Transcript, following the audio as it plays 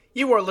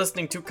You are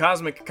listening to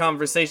Cosmic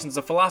Conversations,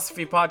 a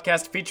philosophy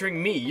podcast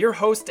featuring me, your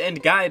host and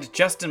guide,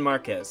 Justin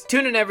Marquez.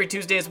 Tune in every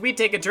Tuesday as we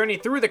take a journey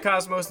through the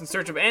cosmos in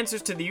search of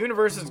answers to the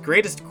universe's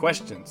greatest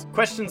questions.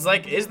 Questions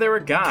like, is there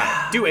a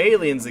God? Do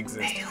aliens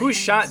exist? Who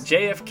shot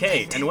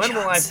JFK? And when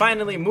will I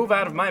finally move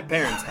out of my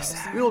parents' house?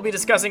 We will be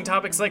discussing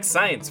topics like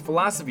science,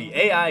 philosophy,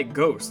 AI,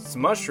 ghosts,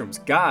 mushrooms,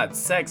 God,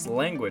 sex,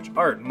 language,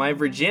 art, my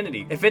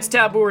virginity. If it's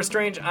taboo or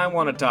strange, I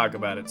want to talk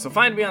about it. So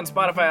find me on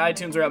Spotify,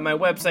 iTunes, or at my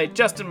website,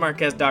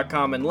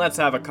 justinmarquez.com, and let's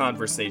have a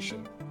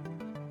conversation.